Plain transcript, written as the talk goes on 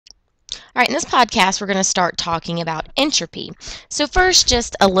All right, in this podcast, we're going to start talking about entropy. So first,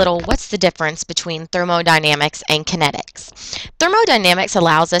 just a little, what's the difference between thermodynamics and kinetics? Thermodynamics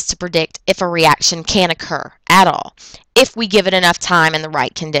allows us to predict if a reaction can occur at all, if we give it enough time and the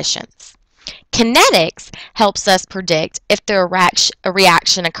right conditions. Kinetics helps us predict if a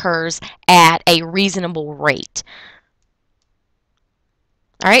reaction occurs at a reasonable rate.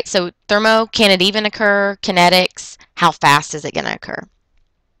 All right, so thermo, can it even occur? Kinetics, how fast is it going to occur?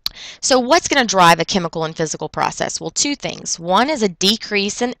 So what's going to drive a chemical and physical process? Well, two things. One is a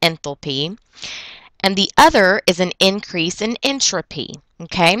decrease in enthalpy, and the other is an increase in entropy,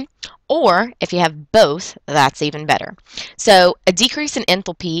 okay? Or if you have both, that's even better. So a decrease in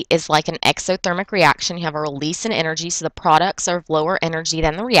enthalpy is like an exothermic reaction. You have a release in energy, so the products are of lower energy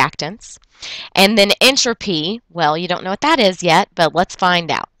than the reactants. And then entropy, well, you don't know what that is yet, but let's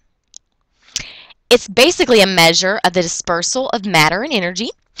find out. It's basically a measure of the dispersal of matter and energy.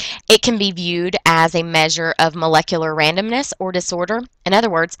 It can be viewed as a measure of molecular randomness or disorder. In other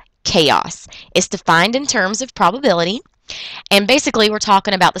words, chaos. It's defined in terms of probability. And basically, we're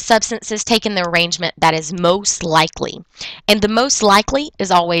talking about the substances taking the arrangement that is most likely. And the most likely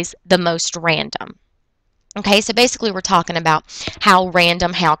is always the most random. Okay, so basically we're talking about how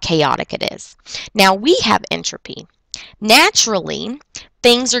random, how chaotic it is. Now, we have entropy. Naturally,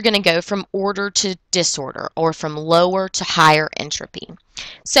 things are going to go from order to disorder or from lower to higher entropy.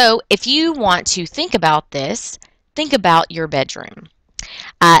 So if you want to think about this, think about your bedroom.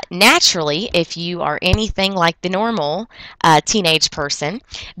 Naturally, if you are anything like the normal teenage person,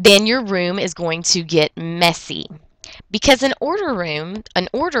 then your room is going to get messy. Because an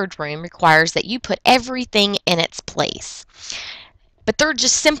ordered room requires that you put everything in its place. But there are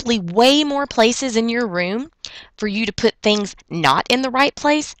just simply way more places in your room for you to put things not in the right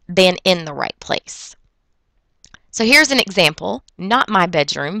place than in the right place. So here's an example, not my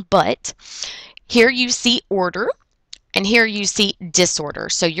bedroom, but here you see order and here you see disorder.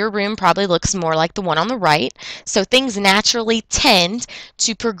 So your room probably looks more like the one on the right. So things naturally tend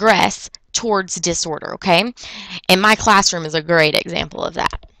to progress towards disorder, okay? And my classroom is a great example of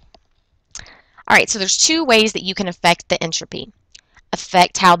that. All right, so there's two ways that you can affect the entropy.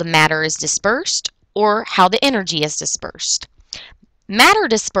 Affect how the matter is dispersed or how the energy is dispersed. Matter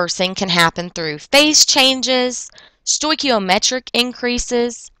dispersing can happen through phase changes, stoichiometric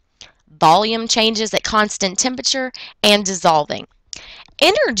increases, volume changes at constant temperature, and dissolving.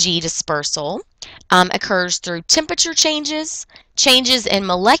 Energy dispersal occurs through temperature changes, changes in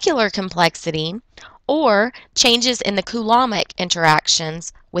molecular complexity, or changes in the Coulomb Ik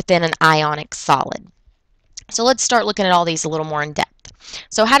interactions within an ionic solid. So let's start looking at all these a little more in depth.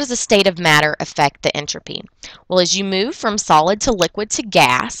 So how does the state of matter affect the entropy? Well, as you move from solid to liquid to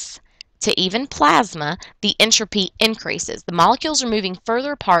gas to even plasma, the entropy increases. The molecules are moving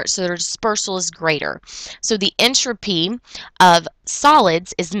further apart, so their dispersal is greater. So the entropy of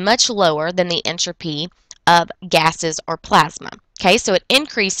solids is much lower than the entropy of gases or plasma. Okay, so it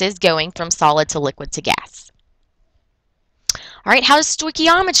increases going from solid to liquid to gas. All right, how does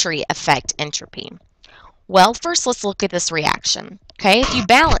stoichiometry affect entropy? Well, first let's look at this reaction. Okay, if you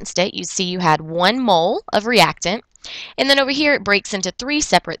balanced it, you see you had 1 mole of reactant, and then over here it breaks into 3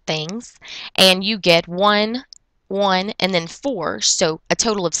 separate things, and you get 1, 1, and then 4, so a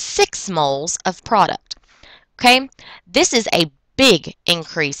total of 6 moles of product. Okay, this is a big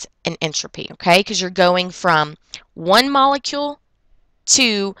increase in entropy, okay, because you're going from 1 molecule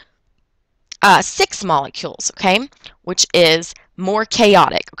to 6 molecules, okay, which is more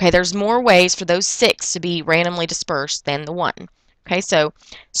chaotic. Okay, there's more ways for those 6 to be randomly dispersed than the 1. Okay, so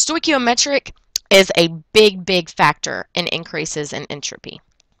stoichiometric is a big factor in increases in entropy.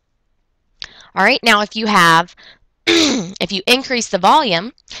 All right, now if you have if you increase the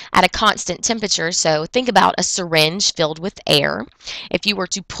volume at a constant temperature, so think about a syringe filled with air. If you were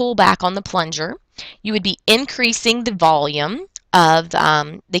to pull back on the plunger, you would be increasing the volume of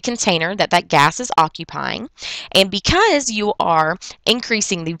the container that gas is occupying. And because you are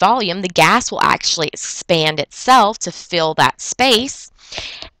increasing the volume, the gas will actually expand itself to fill that space.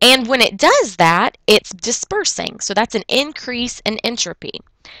 And when it does that, it's dispersing. So that's an increase in entropy.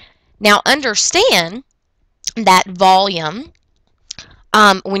 Now understand that volume,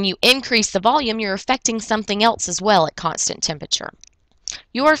 when you increase the volume, you're affecting something else as well at constant temperature.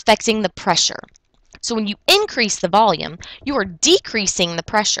 You're affecting the pressure. So when you increase the volume, you are decreasing the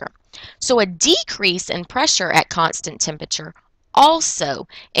pressure. So a decrease in pressure at constant temperature also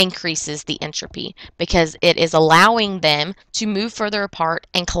increases the entropy because it is allowing them to move further apart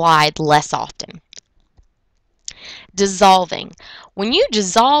and collide less often. Dissolving. When you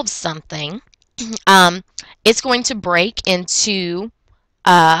dissolve something, it's going to break into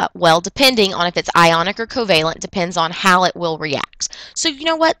Well, depending on if it's ionic or covalent, depends on how it will react. So you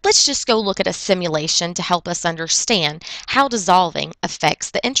know what? Let's just go look at a simulation to help us understand how dissolving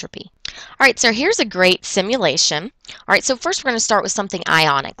affects the entropy. All right, so here's a great simulation. All right, so first we're going to start with something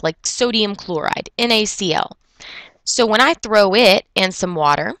ionic, like sodium chloride, NaCl. So when I throw it in some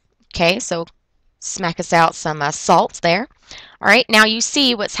water, okay, so smack us out some salts there. All right, now you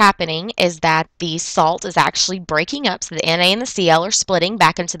see what's happening is that the salt is actually breaking up, so the Na and the Cl are splitting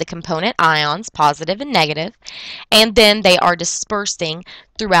back into the component ions, positive and negative, and then they are dispersing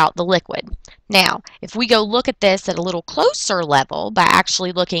throughout the liquid. Now, if we go look at this at a little closer level by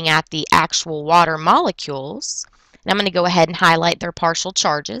actually looking at the actual water molecules, and I'm going to go ahead and highlight their partial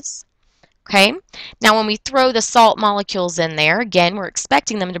charges. Okay, now when we throw the salt molecules in there, again, we're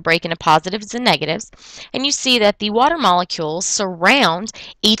expecting them to break into positives and negatives, and you see that the water molecules surround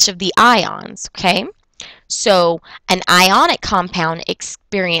each of the ions, okay? So an ionic compound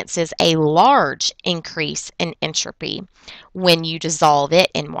experiences a large increase in entropy when you dissolve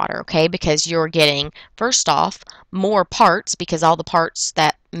it in water, okay? Because you're getting, first off, more parts because all the parts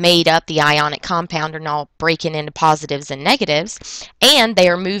that made up the ionic compound are now breaking into positives and negatives, and they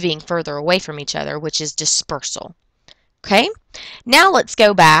are moving further away from each other, which is dispersal. Okay, now let's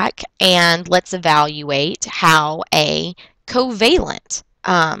go back and let's evaluate how a covalent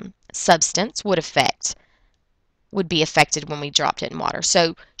substance would be affected when we dropped it in water.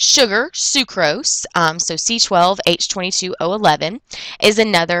 So sugar, sucrose, so C12H22O11 is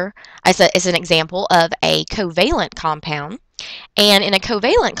an example of a covalent compound. And in a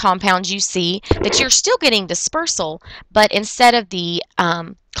covalent compound, you see that you're still getting dispersal, but instead of the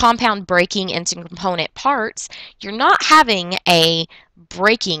compound breaking into component parts, you're not having a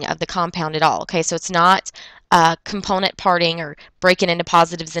breaking of the compound at all. Okay, so it's not component parting or breaking into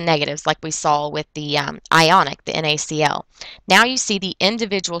positives and negatives like we saw with the ionic, the NaCl. Now you see the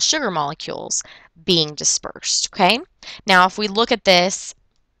individual sugar molecules being dispersed. Okay, now if we look at this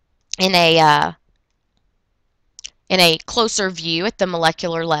in a closer view at the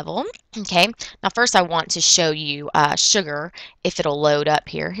molecular level. Okay, now first I want to show you sugar, if it'll load up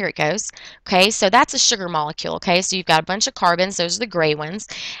here. Here it goes. Okay, so that's a sugar molecule. Okay, so you've got a bunch of carbons, those are the gray ones,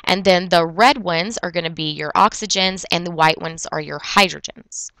 and then the red ones are going to be your oxygens, and the white ones are your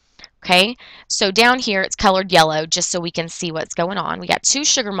hydrogens. Okay, so down here it's colored yellow just so we can see what's going on. We got two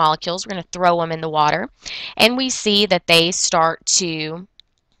sugar molecules. We're going to throw them in the water, and we see that they start to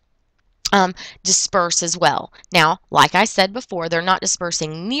disperse as well. Now, like I said before, they're not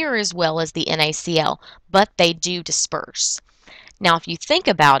dispersing near as well as the NaCl, but they do disperse. Now, if you think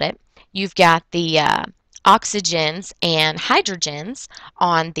about it, you've got the oxygens and hydrogens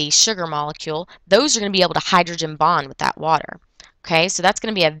on the sugar molecule. Those are going to be able to hydrogen bond with that water. Okay, so that's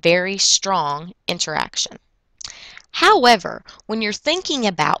going to be a very strong interaction. However, when you're thinking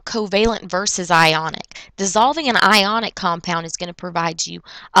about covalent versus ionic, dissolving an ionic compound is going to provide you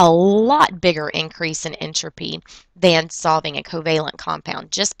a lot bigger increase in entropy than dissolving a covalent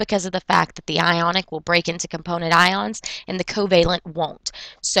compound, just because of the fact that the ionic will break into component ions and the covalent won't.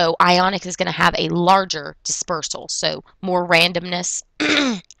 So ionic is going to have a larger dispersal, so more randomness,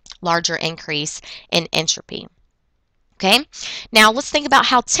 larger increase in entropy. Okay, now let's think about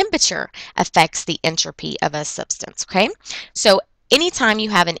how temperature affects the entropy of a substance. Okay, so anytime you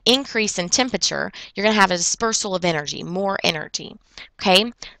have an increase in temperature, you're going to have a dispersal of energy, more energy.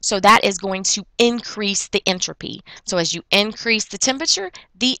 Okay, so that is going to increase the entropy. So as you increase the temperature,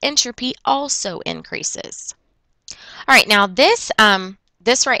 the entropy also increases. All right, now this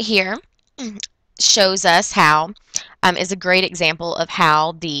right here shows us how is a great example of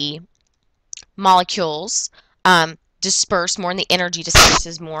how the molecules disperse more, and the energy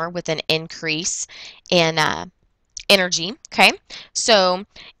disperses more with an increase in energy. Okay, so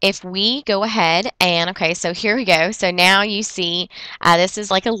if we go ahead and, okay, so here we go. So now you see this is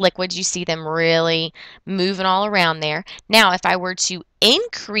like a liquid. You see them really moving all around there. Now if I were to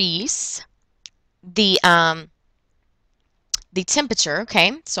increase the temperature,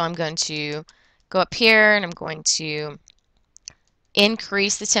 okay, so I'm going to go up here and I'm going to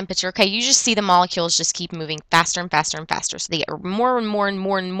increase the temperature. Okay, you just see the molecules just keep moving faster and faster and faster. So they get more and more and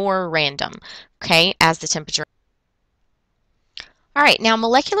more and more random, okay, as the temperature. All right, now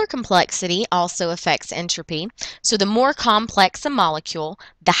molecular complexity also affects entropy. So the more complex a molecule,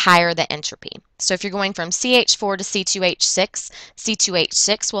 the higher the entropy. So if you're going from CH4 to C2H6,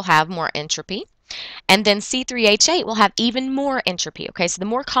 C2H6 will have more entropy. And then C3H8 will have even more entropy. Okay, so the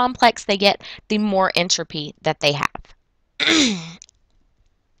more complex they get, the more entropy that they have.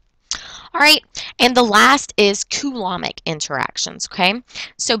 All right, and the last is Coulomb Ik interactions, okay?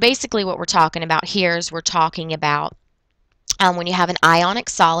 So basically what we're talking about here is we're talking about When you have an ionic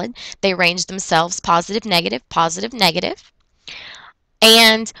solid, they arrange themselves positive, negative, positive, negative.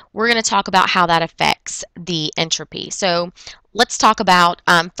 And we're going to talk about how that affects the entropy. So let's talk about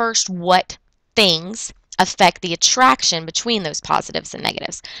first what things affect the attraction between those positives and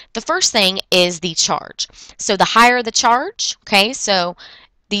negatives. The first thing is the charge. So the higher the charge, okay, so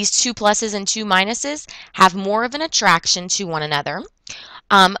these two pluses and two minuses have more of an attraction to one another,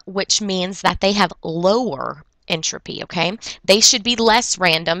 which means that they have lower entropy, okay? They should be less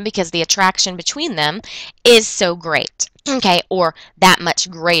random because the attraction between them is so great, okay, or that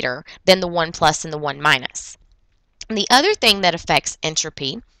much greater than the 1 plus and the 1 minus. And the other thing that affects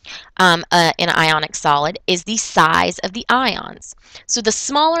entropy in an ionic solid is the size of the ions. So the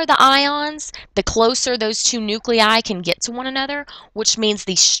smaller the ions, the closer those two nuclei can get to one another, which means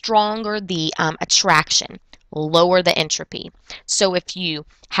the stronger the attraction, lower the entropy. So if you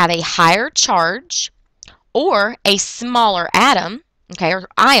have a higher charge or a smaller atom, okay, or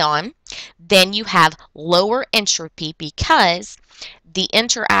ion, then you have lower entropy because the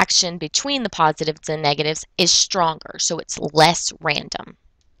interaction between the positives and negatives is stronger, so it's less random.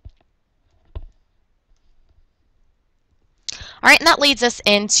 All right, and that leads us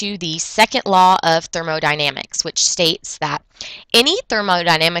into the second law of thermodynamics, which states that any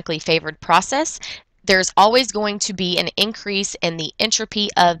thermodynamically favored process, there's always going to be an increase in the entropy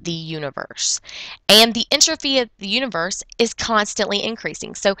of the universe. And the entropy of the universe is constantly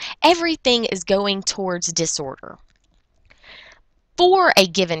increasing. So everything is going towards disorder. For a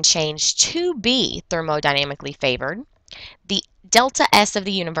given change to be thermodynamically favored, the delta S of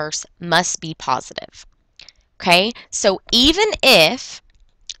the universe must be positive. Okay, so even if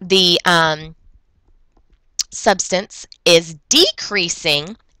the substance is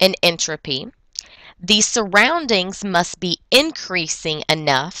decreasing in entropy, the surroundings must be increasing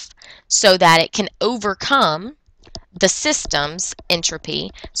enough so that it can overcome the system's entropy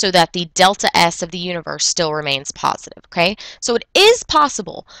so that the delta S of the universe still remains positive, okay? So it is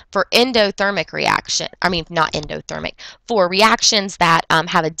possible for endothermic reaction, not endothermic, for reactions that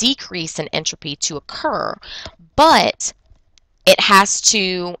have a decrease in entropy to occur, but it has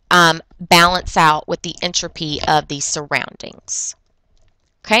to balance out with the entropy of the surroundings.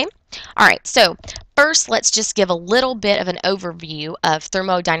 Okay? All right, so first let's just give a little bit of an overview of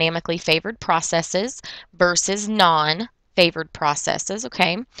thermodynamically favored processes versus non-favored processes,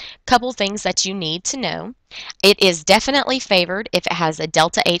 okay? Couple things that you need to know. It is definitely favored if it has a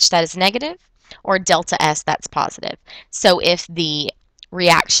delta H that is negative or a delta S that's positive. So if the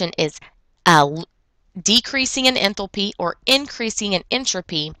reaction is decreasing in enthalpy or increasing in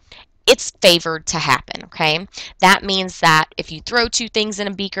entropy, it's favored to happen, okay? That means that if you throw two things in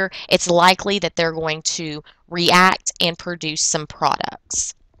a beaker, it's likely that they're going to react and produce some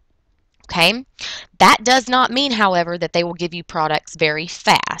products, okay? That does not mean, however, that they will give you products very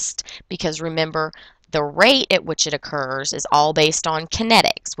fast, because remember, the rate at which it occurs is all based on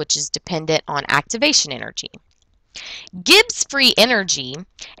kinetics, which is dependent on activation energy. Gibbs free energy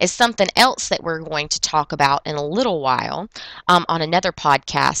is something else that we're going to talk about in a little while on another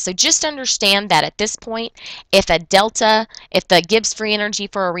podcast. So just understand that at this point, if the Gibbs free energy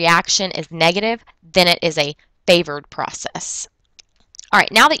for a reaction is negative, then it is a favored process. All right,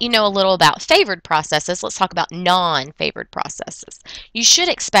 now that you know a little about favored processes, let's talk about non-favored processes. You should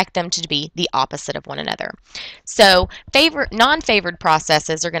expect them to be the opposite of one another. So non-favored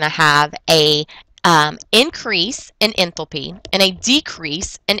processes are going to have a increase in enthalpy and a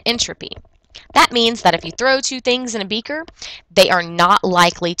decrease in entropy. That means that if you throw two things in a beaker, they are not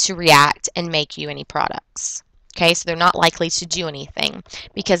likely to react and make you any products. Okay, so they're not likely to do anything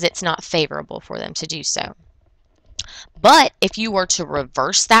because it's not favorable for them to do so. But if you were to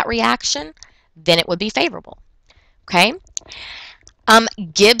reverse that reaction, then it would be favorable. Okay,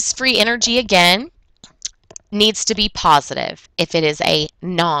 Gibbs free energy again needs to be positive if it is a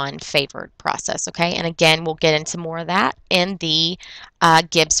non-favored process, okay? And again, we'll get into more of that in the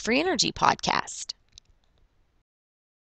Gibbs free energy podcast.